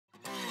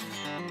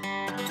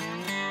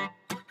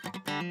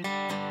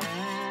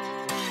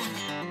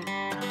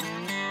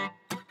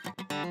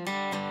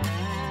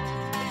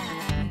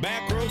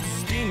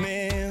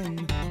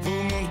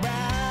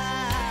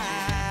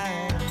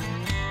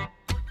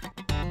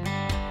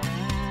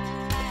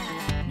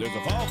There's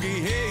a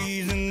foggy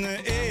haze in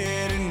the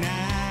air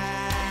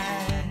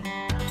tonight.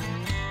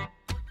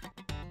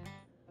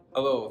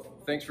 Hello,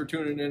 thanks for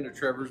tuning in to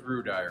Trevor's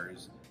Brew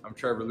Diaries. I'm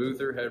Trevor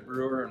Luther, head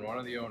brewer and one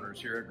of the owners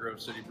here at Grove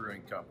City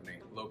Brewing Company,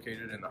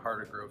 located in the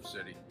heart of Grove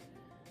City.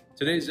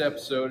 Today's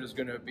episode is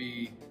going to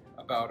be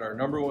about our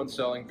 #1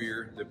 selling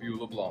beer, the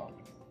Beulah Blonde.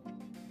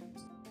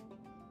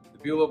 The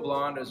Beulah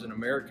Blonde is an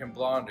American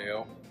blonde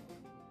ale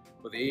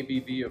with an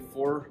ABV of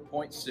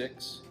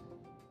 4.6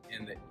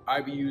 and the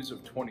IBUs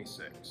of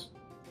 26.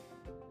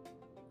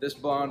 This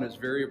blonde is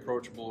very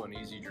approachable and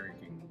easy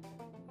drinking.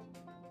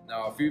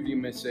 Now, a few of you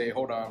may say,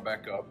 hold on,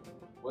 back up.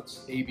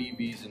 What's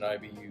ABVs and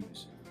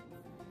IBUs?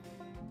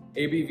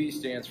 ABV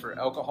stands for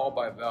alcohol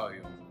by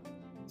volume.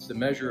 It's the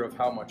measure of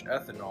how much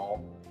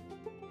ethanol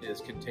is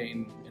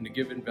contained in a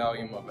given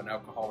volume of an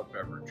alcoholic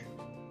beverage.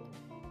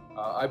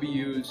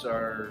 IBUs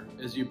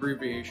is the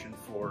abbreviation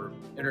for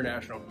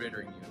International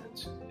Bittering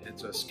Units.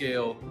 It's a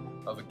scale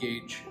of a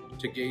gauge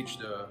to gauge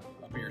a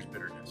beer's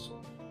bitterness.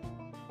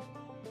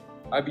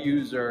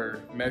 IBUs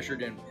are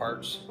measured in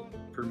parts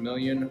per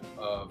million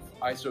of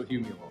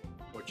isohumulone,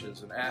 which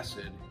is an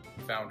acid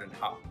found in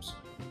hops.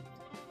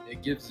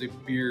 It gives the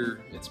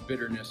beer its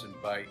bitterness and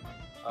bite.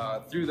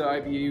 Through the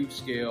IBU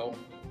scale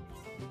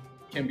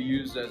can be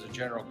used as a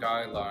general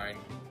guideline.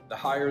 The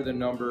higher the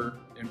number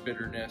in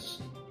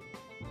bitterness,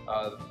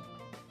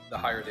 the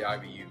higher the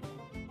IBU.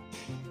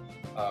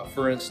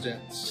 For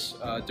instance,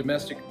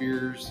 domestic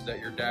beers that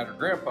your dad or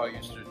grandpa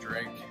used to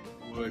drink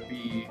would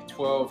be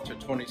 12 to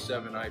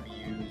 27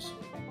 IBUs,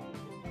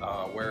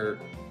 where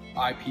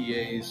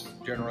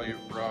IPAs generally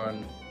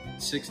run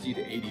 60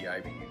 to 80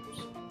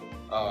 IBUs.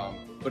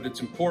 But it's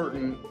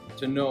important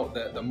to note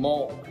that the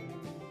malt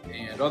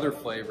and other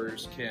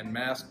flavors can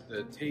mask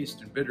the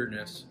taste and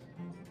bitterness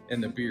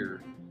in the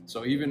beer.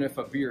 So even if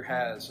a beer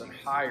has a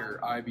higher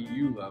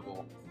IBU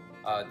level,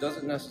 it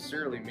doesn't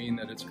necessarily mean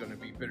that it's going to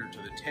be bitter to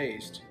the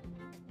taste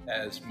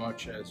as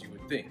much as you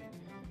would think,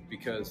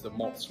 because the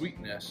malt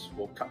sweetness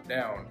will cut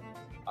down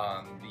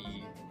on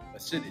the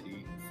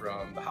acidity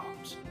from the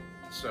hops.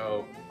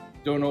 So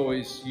don't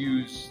always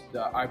use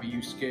the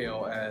IBU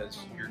scale as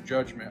your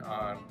judgment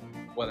on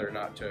whether or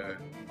not to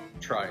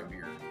try a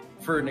beer.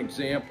 For an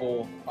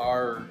example,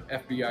 our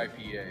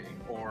FBIPA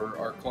or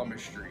our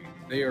Columbus Street,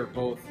 they are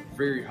both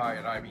very high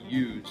in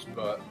IBUs,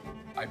 but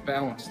I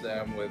balance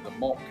them with a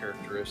malt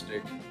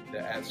characteristic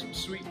that adds some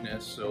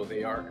sweetness so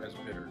they aren't as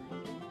bitter.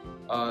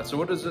 So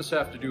what does this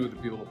have to do with the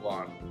Beulah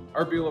Blonde?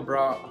 Our Beulah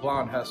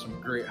Blonde has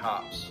some great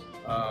hops,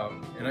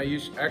 and I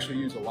actually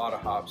use a lot of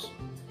hops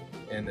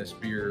in this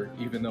beer,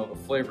 even though the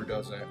flavor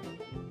doesn't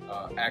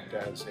act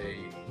as a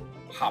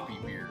hoppy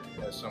beer,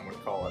 as some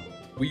would call it.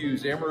 We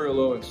use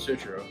Amarillo and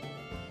Citra,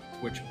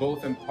 which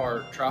both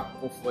impart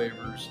tropical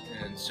flavors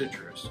and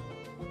citrus,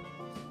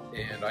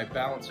 and I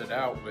balance it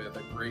out with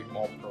a great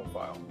malt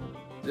profile.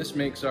 This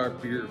makes our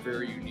beer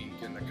very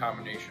unique in the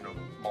combination of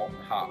malt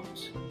and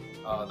hops.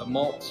 The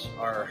malts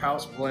are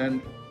house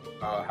blend,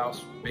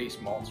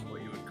 house-based malts,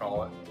 what you would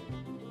call it,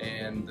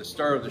 and the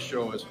star of the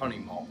show is honey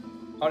malt.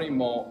 Honey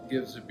malt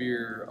gives the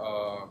beer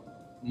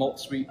malt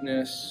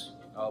sweetness,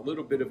 a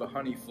little bit of a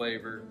honey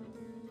flavor,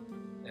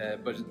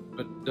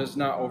 but does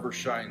not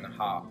overshine the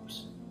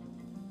hops.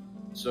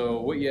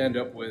 So what you end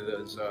up with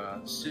is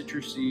a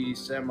citrusy,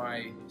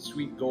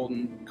 semi-sweet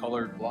golden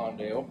colored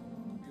blonde ale.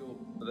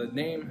 The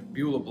name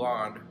Beulah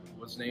Blonde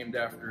was named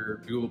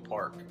after Beulah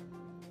Park.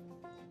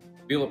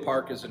 Beulah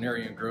Park is an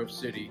area in Grove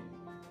City.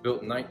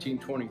 Built in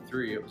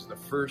 1923, it was the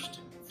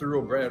first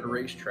thoroughbred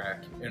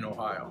racetrack in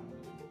Ohio.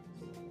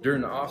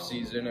 During the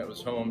off-season, it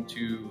was home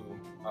to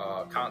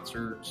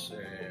concerts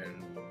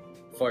and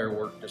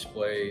firework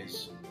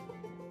displays.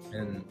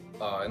 And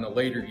in the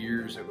later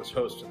years, it was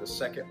host to the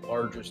second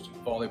largest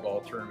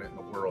volleyball tournament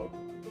in the world.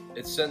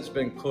 It's since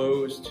been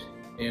closed,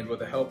 and with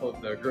the help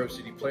of the Grove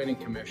City Planning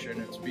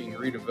Commission, it's being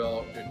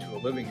redeveloped into a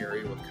living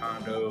area with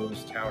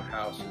condos,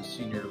 townhouses,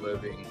 senior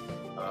living,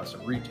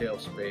 some retail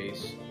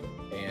space,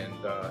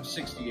 and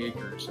 60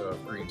 acres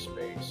of green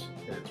space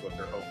is what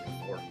they're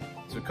hoping for.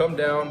 So come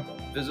down,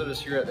 visit us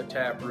here at the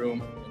tap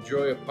room,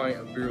 enjoy a pint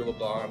of Beulah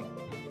Blonde,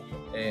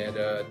 and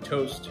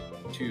toast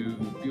to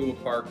Beulah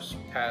Park's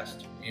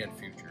past and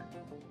future.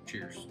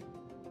 Cheers.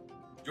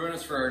 Join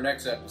us for our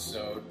next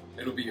episode.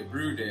 It'll be a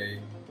brew day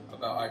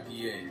about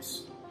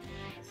IPAs.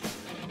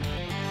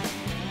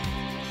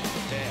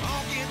 Say,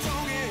 honky